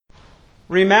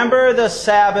Remember the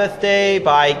Sabbath day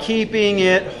by keeping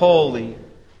it holy.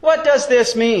 What does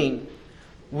this mean?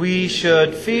 We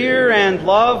should fear and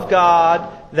love God,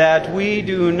 that we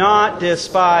do not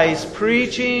despise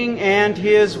preaching and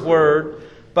His Word,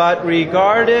 but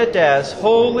regard it as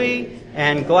holy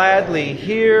and gladly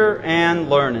hear and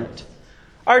learn it.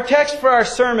 Our text for our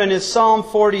sermon is Psalm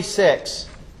 46.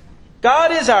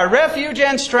 God is our refuge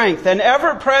and strength, an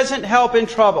ever-present help in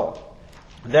trouble.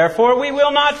 Therefore we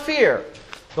will not fear,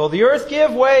 though the earth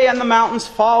give way and the mountains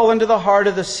fall into the heart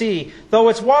of the sea, though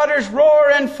its waters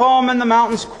roar and foam and the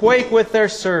mountains quake with their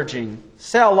surging.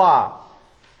 Selah.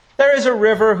 There is a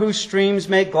river whose streams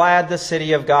make glad the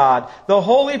city of God, the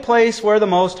holy place where the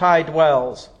Most High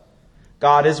dwells.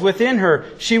 God is within her.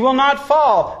 She will not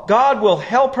fall. God will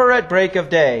help her at break of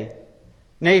day.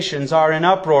 Nations are in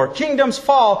uproar. Kingdoms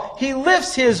fall. He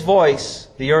lifts His voice.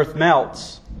 The earth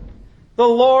melts. The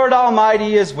Lord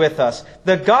Almighty is with us.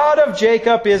 The God of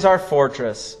Jacob is our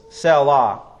fortress.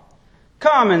 Selah.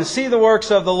 Come and see the works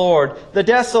of the Lord, the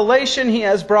desolation He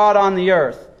has brought on the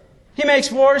earth. He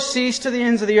makes wars cease to the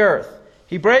ends of the earth.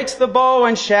 He breaks the bow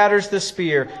and shatters the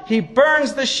spear. He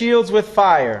burns the shields with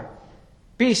fire.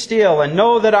 Be still and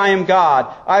know that I am God.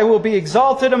 I will be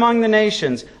exalted among the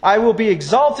nations. I will be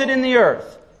exalted in the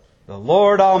earth. The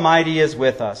Lord Almighty is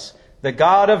with us. The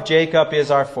God of Jacob is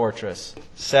our fortress.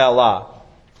 Selah.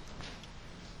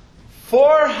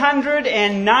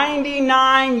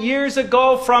 499 years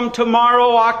ago from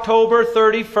tomorrow, October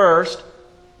 31st,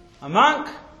 a monk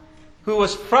who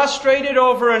was frustrated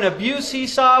over an abuse he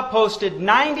saw posted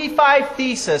 95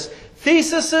 theses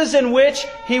in which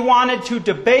he wanted to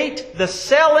debate the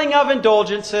selling of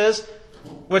indulgences,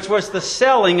 which was the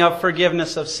selling of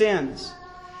forgiveness of sins.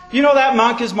 You know that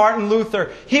monk is Martin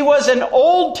Luther. He was an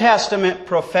Old Testament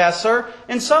professor,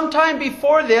 and sometime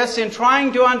before this, in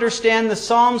trying to understand the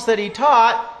Psalms that he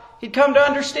taught, he'd come to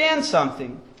understand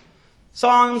something.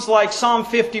 Psalms like Psalm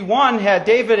 51 had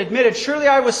David admitted, surely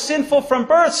I was sinful from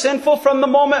birth, sinful from the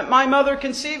moment my mother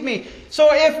conceived me. So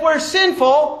if we're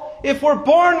sinful, if we're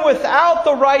born without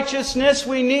the righteousness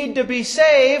we need to be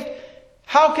saved,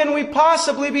 how can we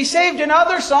possibly be saved? And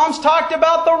other Psalms talked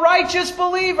about the righteous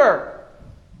believer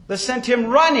that sent him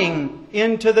running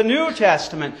into the New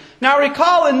Testament. Now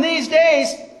recall, in these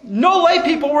days, no lay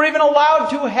people were even allowed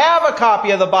to have a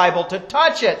copy of the Bible, to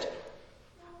touch it.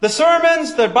 The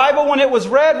sermons, the Bible, when it was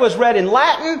read in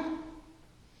Latin.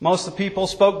 Most of the people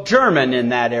spoke German in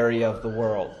that area of the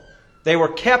world. They were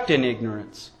kept in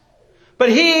ignorance. But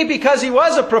he, because he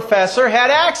was a professor, had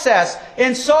access.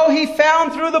 And so he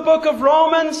found through the book of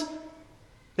Romans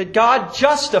that God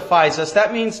justifies us.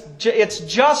 That means it's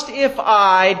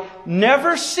justified,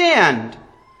 never sinned,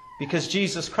 because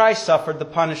Jesus Christ suffered the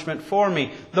punishment for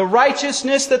me. The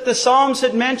righteousness that the Psalms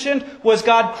had mentioned was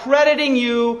God crediting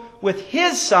you with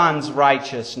His Son's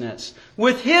righteousness,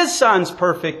 with His Son's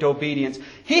perfect obedience.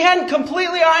 He hadn't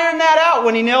completely ironed that out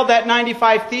when He nailed that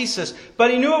 95 thesis, but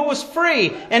He knew it was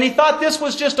free, and He thought this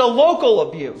was just a local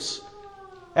abuse.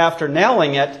 After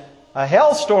nailing it, a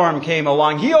hailstorm came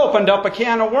along. He opened up a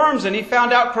can of worms, and he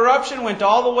found out corruption went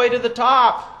all the way to the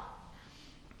top.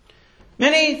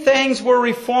 Many things were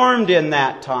reformed in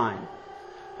that time.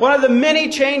 One of the many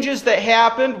changes that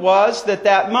happened was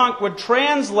that monk would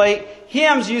translate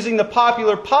hymns using the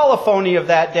popular polyphony of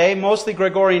that day. Mostly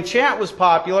Gregorian chant was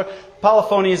popular.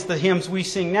 Polyphony is the hymns we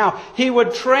sing now. He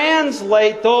would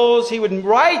translate those, he would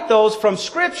write those from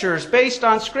Scriptures, based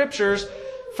on Scriptures,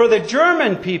 for the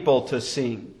German people to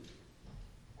sing.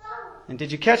 And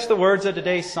did you catch the words of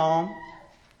today's psalm?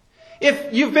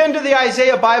 If you've been to the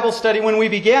Isaiah Bible study when we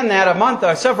began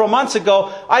that several months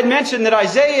ago, I'd mentioned that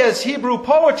Isaiah is Hebrew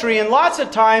poetry, and lots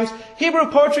of times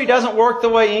Hebrew poetry doesn't work the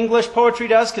way English poetry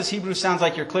does, because Hebrew sounds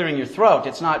like you're clearing your throat.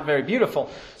 It's not very beautiful.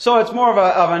 So it's more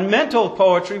of a mental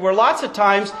poetry, where lots of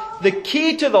times the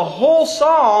key to the whole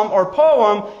psalm or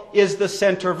poem is the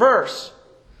center verse.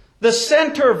 The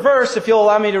center verse, if you'll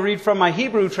allow me to read from my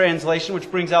Hebrew translation,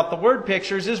 which brings out the word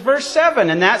pictures, is verse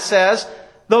 7, and that says,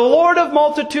 "The Lord of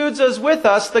multitudes is with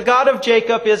us. The God of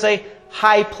Jacob is a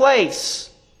high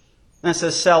place." And it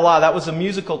says Selah. That was a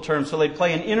musical term, so they'd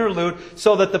play an interlude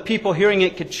so that the people hearing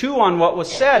it could chew on what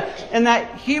was said. And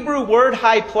that Hebrew word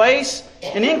high place,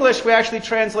 in English we actually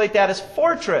translate that as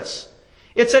fortress.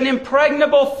 It's an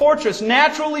impregnable fortress,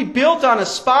 naturally built on a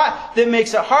spot that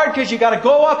makes it hard because you got to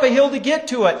go up a hill to get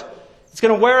to it. It's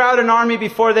going to wear out an army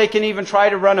before they can even try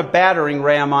to run a battering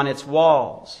ram on its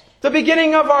walls. The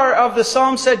beginning of the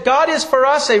psalm said, God is for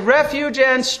us a refuge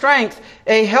and strength,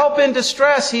 a help in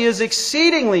distress. He is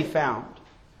exceedingly found.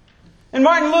 And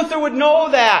Martin Luther would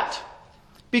know that,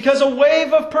 because a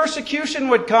wave of persecution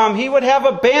would come. He would have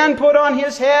a ban put on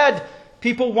his head.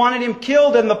 People wanted him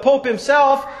killed, and the Pope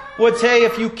himself would say,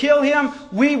 if you kill him,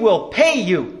 we will pay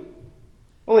you.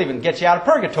 We'll even get you out of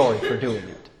purgatory for doing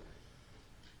it.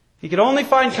 He could only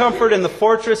find comfort in the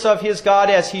fortress of his God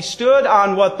as he stood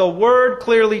on what the Word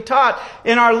clearly taught.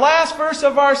 In our last verse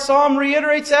of our psalm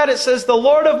reiterates that. It says, the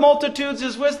Lord of multitudes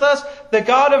is with us. The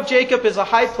God of Jacob is a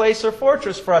high place or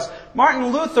fortress for us.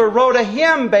 Martin Luther wrote a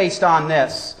hymn based on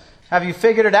this. Have you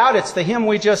figured it out? It's the hymn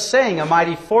we just sang, A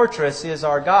Mighty Fortress is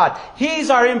Our God. He's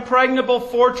our impregnable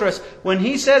fortress. When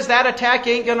He says that attack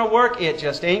ain't going to work, it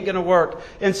just ain't going to work.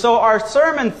 And so our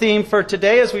sermon theme for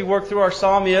today as we work through our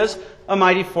psalm is, A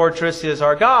Mighty Fortress is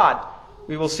Our God.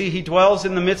 We will see He dwells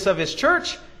in the midst of His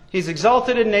church. He's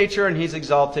exalted in nature and He's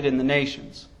exalted in the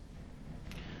nations.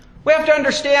 We have to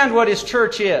understand what His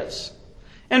church is.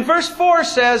 And verse 4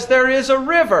 says, there is a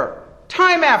river.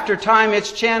 Time after time,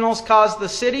 its channels cause the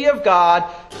city of God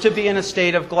to be in a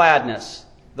state of gladness,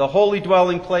 the holy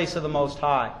dwelling place of the Most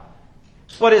High.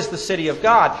 What is the city of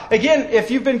God? Again, if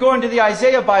you've been going to the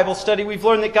Isaiah Bible study, we've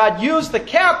learned that God used the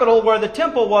capital where the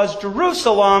temple was,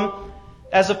 Jerusalem,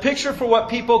 as a picture for what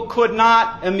people could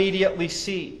not immediately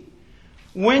see.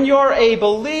 When you're a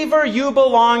believer, you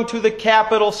belong to the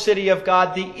capital city of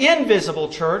God, the invisible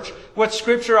church, what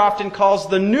Scripture often calls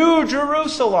the New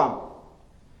Jerusalem.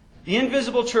 The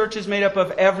invisible church is made up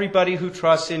of everybody who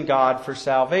trusts in God for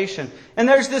salvation. And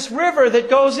there's this river that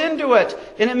goes into it,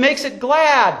 and it makes it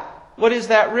glad. What is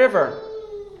that river?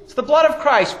 It's the blood of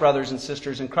Christ, brothers and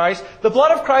sisters in Christ. The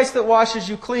blood of Christ that washes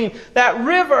you clean. That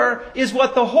river is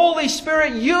what the Holy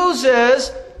Spirit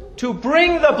uses to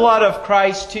bring the blood of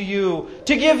Christ to you,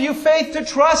 to give you faith to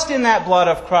trust in that blood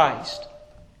of Christ.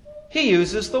 He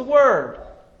uses the Word.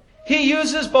 He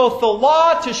uses both the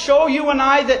law to show you and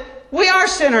I that we are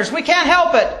sinners. We can't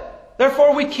help it.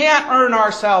 Therefore, we can't earn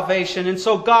our salvation. And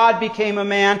so God became a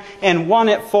man and won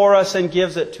it for us and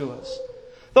gives it to us.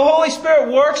 The Holy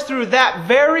Spirit works through that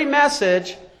very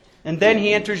message, and then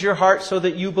He enters your heart so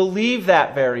that you believe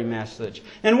that very message.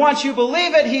 And once you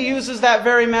believe it, He uses that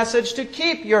very message to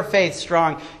keep your faith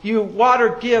strong.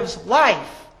 Water gives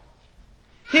life.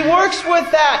 He works with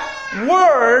that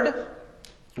Word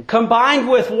combined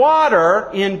with water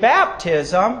in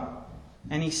baptism,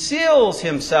 and He seals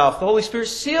Himself. The Holy Spirit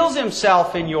seals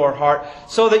Himself in your heart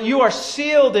so that you are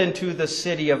sealed into the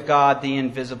city of God, the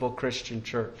invisible Christian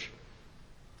church.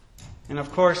 And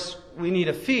of course, we need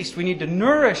a feast. We need to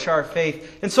nourish our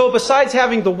faith. And so besides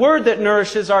having the Word that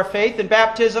nourishes our faith and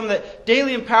baptism that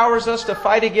daily empowers us to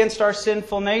fight against our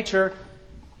sinful nature,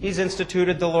 He's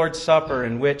instituted the Lord's Supper,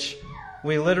 in which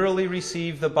we literally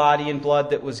receive the body and blood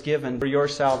that was given for your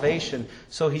salvation.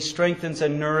 So He strengthens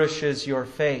and nourishes your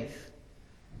faith.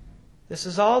 This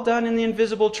is all done in the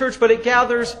invisible church, but it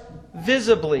gathers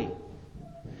visibly.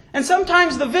 And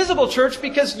sometimes the visible church,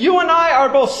 because you and I are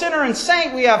both sinner and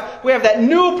saint, we have that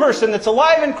new person that's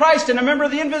alive in Christ and a member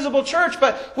of the invisible church,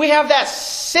 but we have that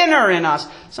sinner in us.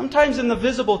 Sometimes in the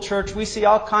visible church we see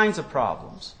all kinds of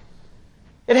problems.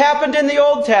 It happened in the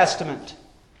Old Testament.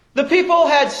 The people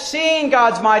had seen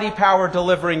God's mighty power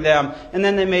delivering them, and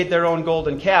then they made their own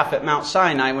golden calf at Mount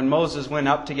Sinai when Moses went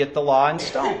up to get the law and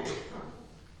stone.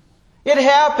 It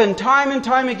happened time and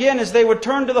time again as they would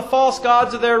turn to the false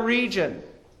gods of their region.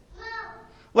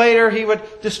 Later, He would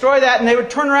destroy that, and they would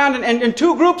turn around, and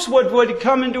two groups would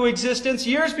come into existence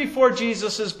years before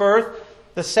Jesus' birth,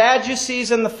 the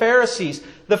Sadducees and the Pharisees.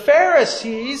 The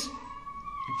Pharisees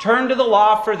turned to the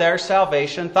law for their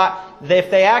salvation, thought that if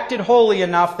they acted holy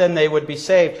enough, then they would be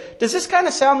saved. Does this kind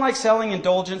of sound like selling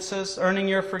indulgences, earning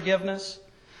your forgiveness?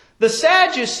 The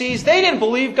Sadducees, they didn't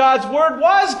believe God's Word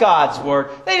was God's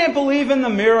Word. They didn't believe in the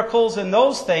miracles and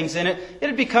those things in it. It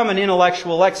had become an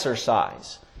intellectual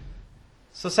exercise.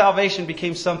 So salvation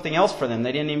became something else for them.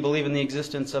 They didn't even believe in the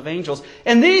existence of angels.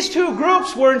 And these two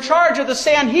groups were in charge of the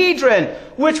Sanhedrin,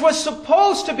 which was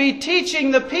supposed to be teaching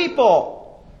the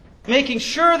people, making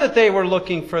sure that they were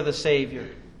looking for the Savior.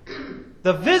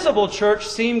 The visible church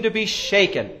seemed to be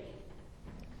shaken.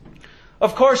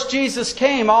 Of course, Jesus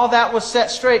came. All that was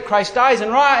set straight. Christ dies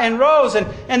and rose. And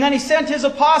then He sent His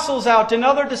apostles out and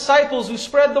other disciples who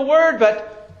spread the Word.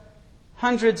 But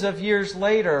hundreds of years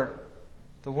later,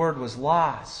 the Word was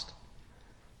lost.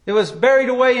 It was buried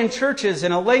away in churches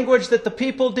in a language that the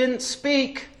people didn't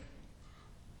speak.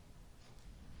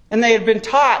 And they had been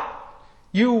taught,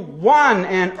 you won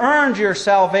and earned your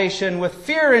salvation with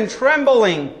fear and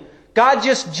trembling. God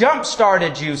just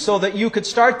jump-started you so that you could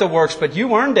start the works, but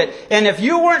you earned it. And if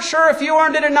you weren't sure if you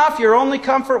earned it enough, your only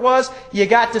comfort was you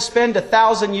got to spend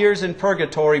 1,000 years in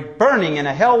purgatory, burning in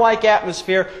a hell-like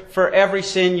atmosphere for every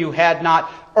sin you had not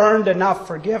earned enough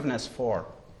forgiveness for.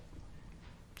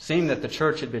 It seemed that the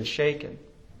church had been shaken.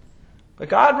 But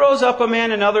God rose up a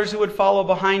man and others who would follow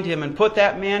behind him and put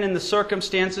that man in the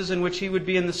circumstances in which he would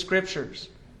be in the Scriptures.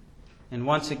 And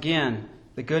once again,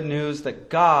 the good news that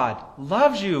God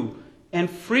loves you and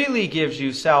freely gives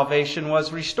you salvation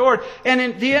was restored. And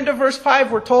in the end of verse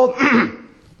 5 we're told,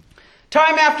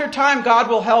 time after time God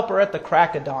will help her at the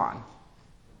crack of dawn.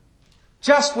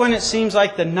 Just when it seems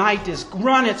like the night is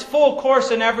run its full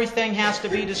course and everything has to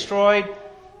be destroyed,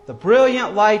 the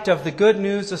brilliant light of the good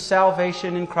news of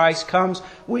salvation in Christ comes.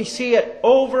 We see it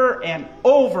over and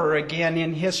over again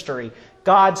in history.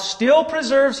 God still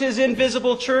preserves His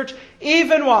invisible church,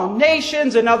 even while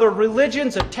nations and other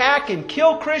religions attack and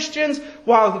kill Christians,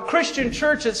 while the Christian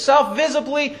church itself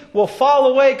visibly will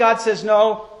fall away. God says,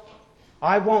 no,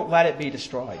 I won't let it be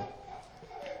destroyed.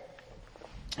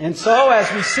 And so,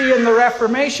 as we see in the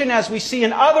Reformation, as we see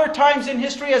in other times in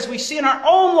history, as we see in our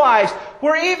own lives,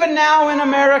 where even now in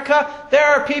America, there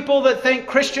are people that think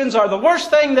Christians are the worst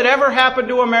thing that ever happened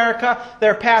to America.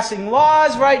 They're passing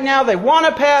laws right now. They want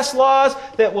to pass laws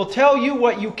that will tell you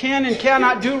what you can and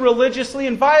cannot do religiously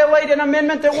and violate an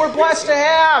amendment that we're blessed to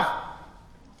have.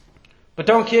 But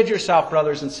don't kid yourself,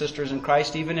 brothers and sisters in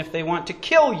Christ, even if they want to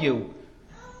kill you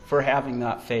for having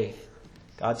that faith.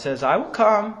 God says, I will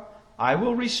come. I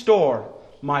will restore.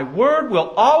 My word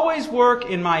will always work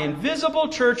in my invisible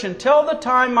church until the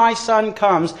time my Son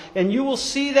comes. And you will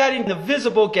see that in the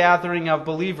visible gathering of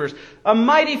believers. A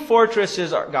mighty fortress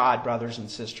is our God, brothers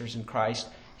and sisters in Christ.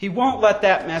 He won't let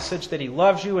that message that He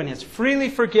loves you and has freely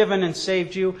forgiven and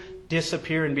saved you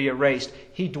disappear and be erased.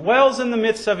 He dwells in the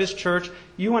midst of His church.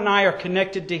 You and I are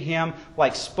connected to Him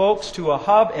like spokes to a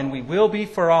hub, and we will be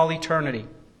for all eternity.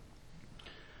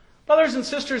 Brothers and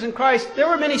sisters in Christ, there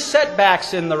were many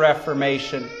setbacks in the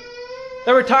Reformation.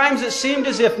 There were times it seemed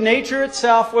as if nature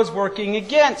itself was working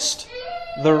against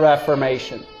the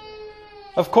Reformation.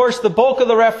 Of course, the bulk of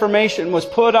the Reformation was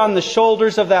put on the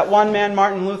shoulders of that one man,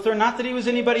 Martin Luther. Not that he was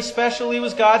anybody special, he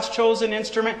was God's chosen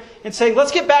instrument in saying,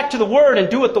 let's get back to the Word and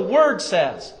do what the Word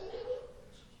says.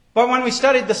 But when we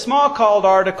studied the Smalcald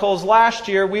articles last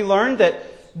year, we learned that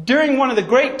during one of the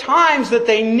great times that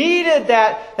they needed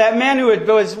that man who had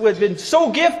been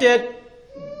so gifted,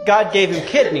 God gave him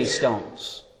kidney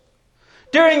stones.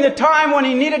 During the time when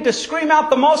he needed to scream out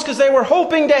the most because they were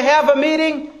hoping to have a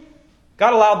meeting,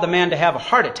 God allowed the man to have a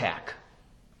heart attack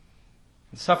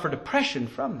and suffer depression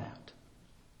from that.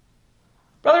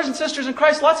 Brothers and sisters in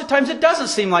Christ, lots of times it doesn't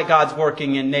seem like God's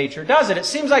working in nature, does it? It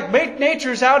seems like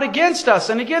nature's out against us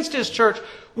and against His church.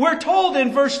 We're told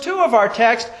in verse 2 of our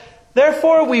text,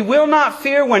 therefore, we will not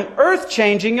fear when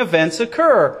earth-changing events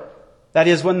occur. That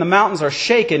is, when the mountains are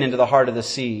shaken into the heart of the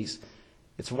seas.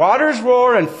 Its waters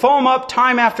roar and foam up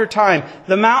time after time.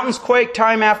 The mountains quake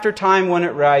time after time when it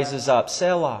rises up.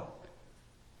 Selah.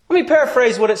 Let me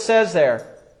paraphrase what it says there.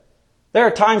 There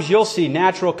are times you'll see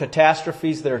natural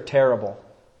catastrophes that are terrible.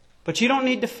 But you don't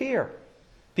need to fear.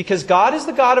 Because God is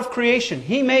the God of creation.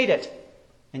 He made it.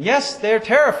 And yes, they're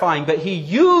terrifying, but He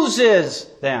uses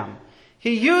them.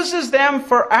 He uses them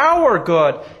for our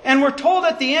good. And we're told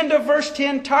at the end of verse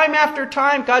 10, time after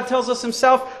time, God tells us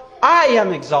Himself, I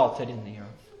am exalted in the earth.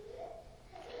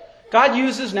 God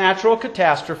uses natural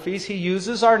catastrophes. He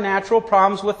uses our natural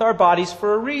problems with our bodies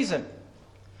for a reason.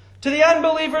 To the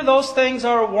unbeliever, those things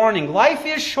are a warning. Life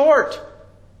is short.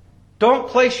 Don't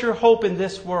place your hope in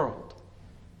this world.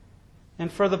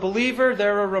 And for the believer,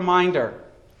 they're a reminder.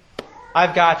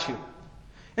 I've got you.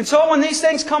 And so when these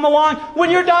things come along, when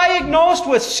you're diagnosed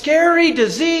with scary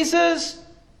diseases,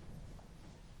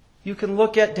 you can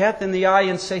look at death in the eye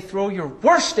and say, throw your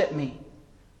worst at me.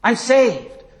 I'm saved.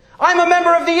 I'm a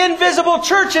member of the invisible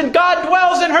church and God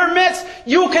dwells in her midst.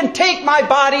 You can take my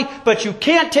body, but you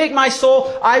can't take my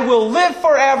soul. I will live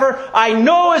forever. I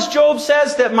know, as Job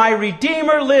says, that my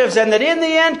Redeemer lives and that in the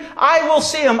end I will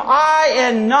see Him, I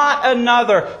and not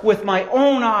another, with my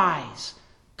own eyes.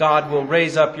 God will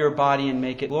raise up your body and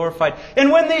make it glorified.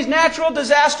 And when these natural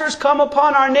disasters come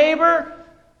upon our neighbor,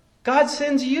 God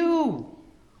sends you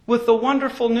with the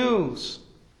wonderful news.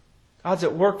 God's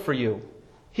at work for you.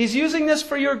 He's using this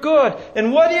for your good.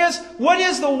 And what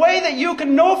is the way that you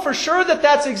can know for sure that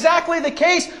that's exactly the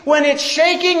case when it's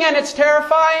shaking and it's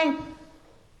terrifying?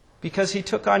 Because He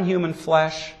took on human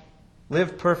flesh,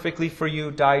 lived perfectly for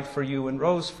you, died for you, and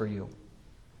rose for you.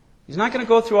 He's not going to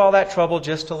go through all that trouble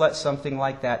just to let something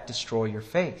like that destroy your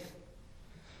faith.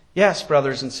 Yes,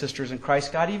 brothers and sisters in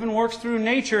Christ, God even works through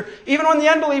nature. Even when the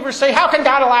unbelievers say, how can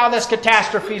God allow this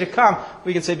catastrophe to come?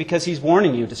 We can say, because He's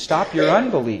warning you to stop your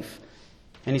unbelief.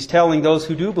 And He's telling those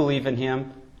who do believe in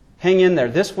Him, hang in there.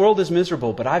 This world is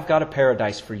miserable, but I've got a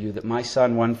paradise for you that my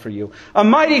Son won for you. A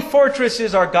mighty fortress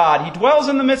is our God. He dwells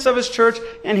in the midst of His church,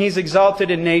 and He's exalted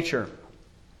in nature.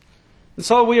 And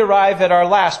so we arrive at our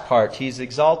last part. He's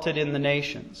exalted in the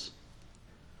nations.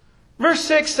 Verse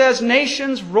 6 says,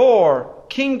 nations roar,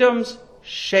 kingdoms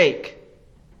shake.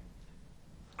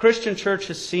 The Christian church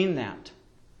has seen that.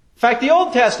 In fact, the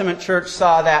Old Testament church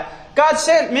saw that. God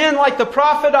sent men like the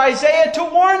prophet Isaiah to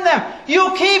warn them.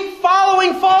 You keep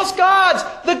following false gods.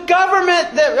 The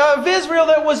government of Israel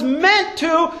that was meant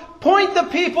to point the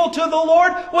people to the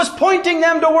Lord was pointing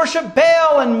them to worship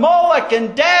Baal and Moloch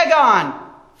and Dagon.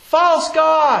 False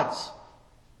gods.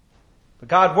 But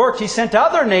God worked. He sent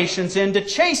other nations in to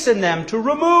chasten them, to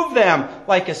remove them,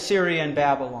 like Assyria and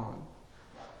Babylon.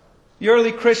 The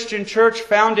early Christian church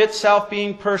found itself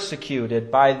being persecuted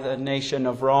by the nation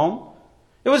of Rome.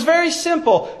 It was very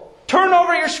simple. Turn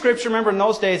over your scripture. Remember, in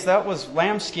those days, that was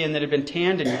lambskin that had been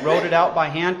tanned and you wrote it out by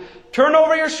hand. Turn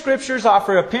over your scriptures,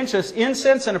 offer a pinch of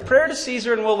incense and a prayer to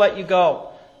Caesar, and we'll let you go.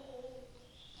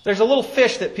 There's a little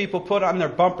fish that people put on their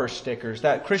bumper stickers.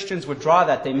 That Christians would draw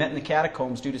that. They met in the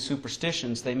catacombs due to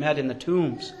superstitions. They met in the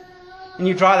tombs. And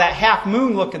you draw that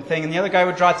half-moon looking thing, and the other guy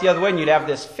would draw it the other way, and you'd have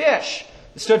this fish.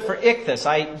 It stood for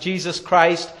Ichthus, Jesus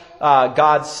Christ,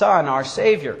 God's Son, our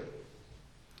Savior.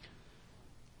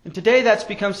 And today that's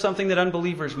become something that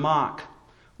unbelievers mock.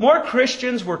 More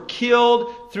Christians were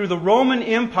killed through the Roman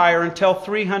Empire until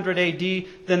 300 AD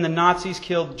than the Nazis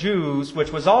killed Jews,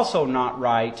 which was also not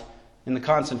right, in the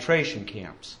concentration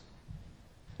camps.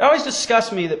 It always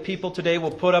disgusts me that people today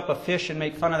will put up a fish and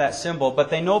make fun of that symbol, but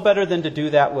they know better than to do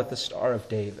that with the Star of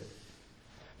David.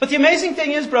 But the amazing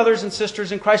thing is, brothers and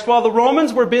sisters in Christ, while the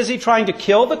Romans were busy trying to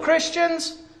kill the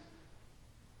Christians,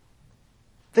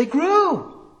 they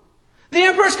grew. The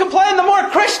emperors complained, the more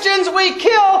Christians we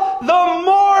kill, the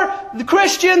more the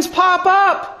Christians pop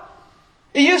up.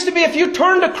 It used to be if you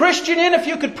turned a Christian in, if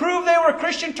you could prove they were a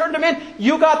Christian, turned them in,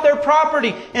 you got their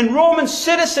property. And Roman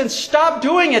citizens stopped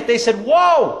doing it. They said,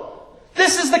 whoa,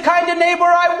 this is the kind of neighbor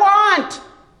I want.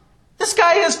 This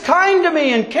guy is kind to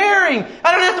me and caring.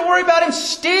 I don't have to worry about him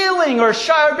stealing or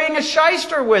being a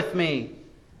shyster with me.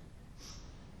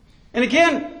 And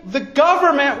again, the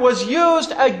government was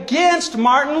used against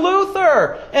Martin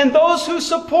Luther and those who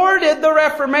supported the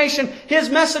Reformation. His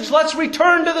message, let's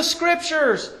return to the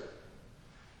Scriptures.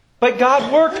 But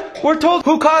God worked. We're told,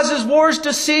 who causes wars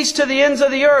to cease to the ends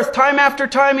of the earth? Time after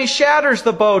time He shatters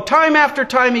the bow. Time after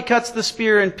time He cuts the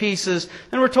spear in pieces.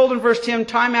 And we're told in verse 10,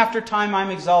 time after time I'm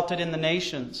exalted in the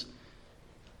nations.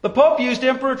 The Pope used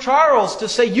Emperor Charles to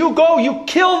say, you go, you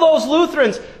kill those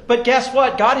Lutherans. But guess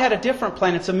what? God had a different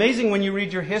plan. It's amazing when you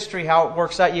read your history how it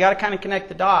works out. You got to kind of connect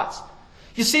the dots.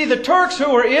 You see, the Turks,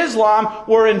 who were Islam,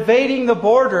 were invading the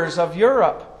borders of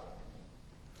Europe.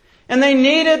 And they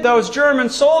needed those German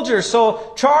soldiers.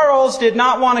 So Charles did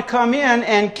not want to come in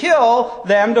and kill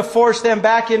them to force them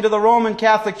back into the Roman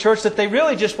Catholic Church that they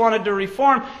really just wanted to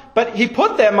reform. But he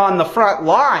put them on the front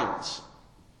lines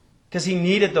because he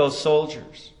needed those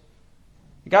soldiers.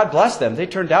 God bless them. They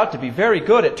turned out to be very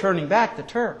good at turning back the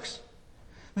Turks.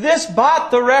 This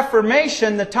bought the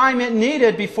Reformation the time it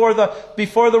needed before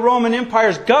the Roman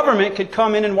Empire's government could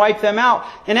come in and wipe them out.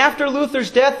 And after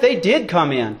Luther's death, they did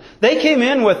come in. They came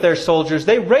in with their soldiers.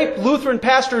 They raped Lutheran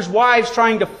pastors' wives,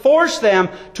 trying to force them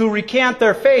to recant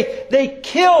their faith. They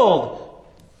killed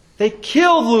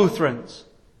Lutherans.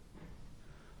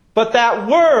 But that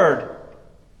word,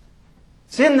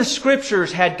 it's in the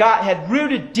Scriptures, had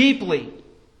rooted deeply.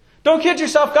 Don't kid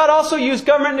yourself, God also used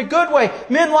government in a good way.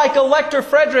 Men like Elector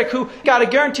Frederick, who got a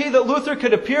guarantee that Luther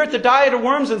could appear at the Diet of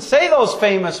Worms and say those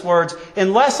famous words,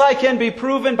 unless I can be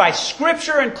proven by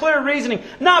Scripture and clear reasoning,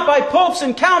 not by popes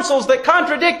and councils that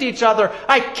contradict each other,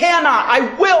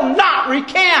 I will not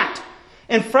recant.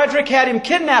 And Frederick had him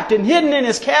kidnapped and hidden in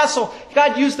his castle.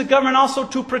 God used the government also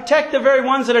to protect the very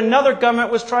ones that another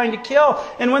government was trying to kill.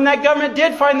 And when that government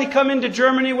did finally come into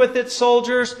Germany with its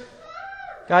soldiers,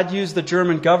 God used the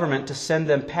German government to send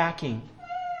them packing.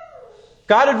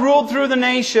 God had ruled through the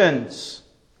nations.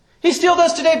 He still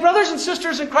does today. Brothers and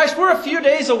sisters in Christ, we're a few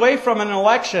days away from an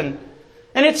election.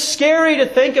 And it's scary to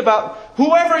think about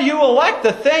whoever you elect,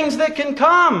 the things that can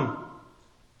come.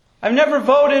 I've never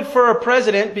voted for a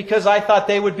president because I thought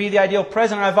they would be the ideal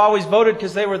president. I've always voted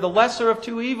because they were the lesser of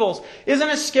two evils. Isn't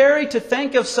it scary to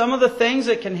think of some of the things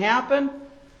that can happen?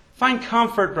 Find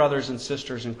comfort, brothers and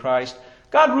sisters in Christ.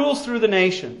 God rules through the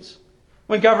nations.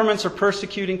 When governments are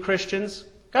persecuting Christians,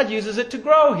 God uses it to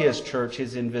grow His church,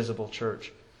 His invisible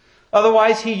church.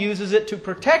 Otherwise, He uses it to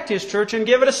protect His church and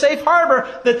give it a safe harbor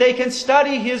that they can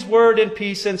study His Word in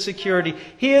peace and security.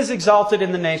 He is exalted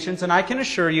in the nations, and I can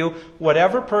assure you,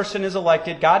 whatever person is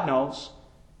elected, God knows.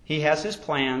 He has His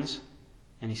plans,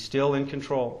 and He's still in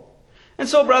control. And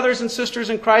so, brothers and sisters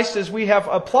in Christ, as we have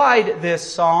applied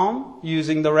this psalm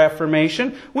using the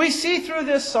Reformation, we see through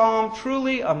this psalm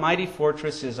truly a mighty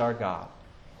fortress is our God.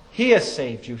 He has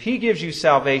saved you. He gives you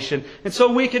salvation. And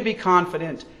so we can be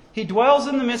confident. He dwells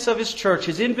in the midst of His church,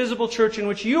 His invisible church in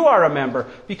which you are a member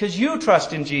because you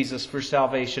trust in Jesus for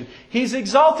salvation. He's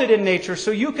exalted in nature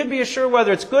so you can be assured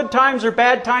whether it's good times or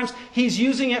bad times, He's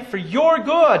using it for your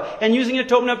good and using it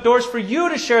to open up doors for you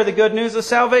to share the good news of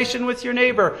salvation with your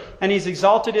neighbor. And He's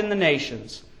exalted in the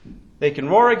nations. They can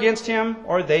roar against Him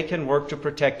or they can work to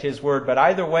protect His word. But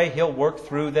either way, He'll work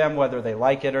through them whether they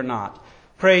like it or not.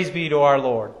 Praise be to our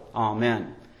Lord.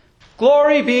 Amen.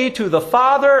 Glory be to the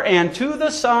Father, and to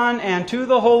the Son, and to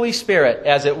the Holy Spirit,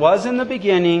 as it was in the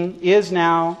beginning, is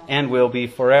now, and will be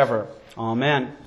forever. Amen.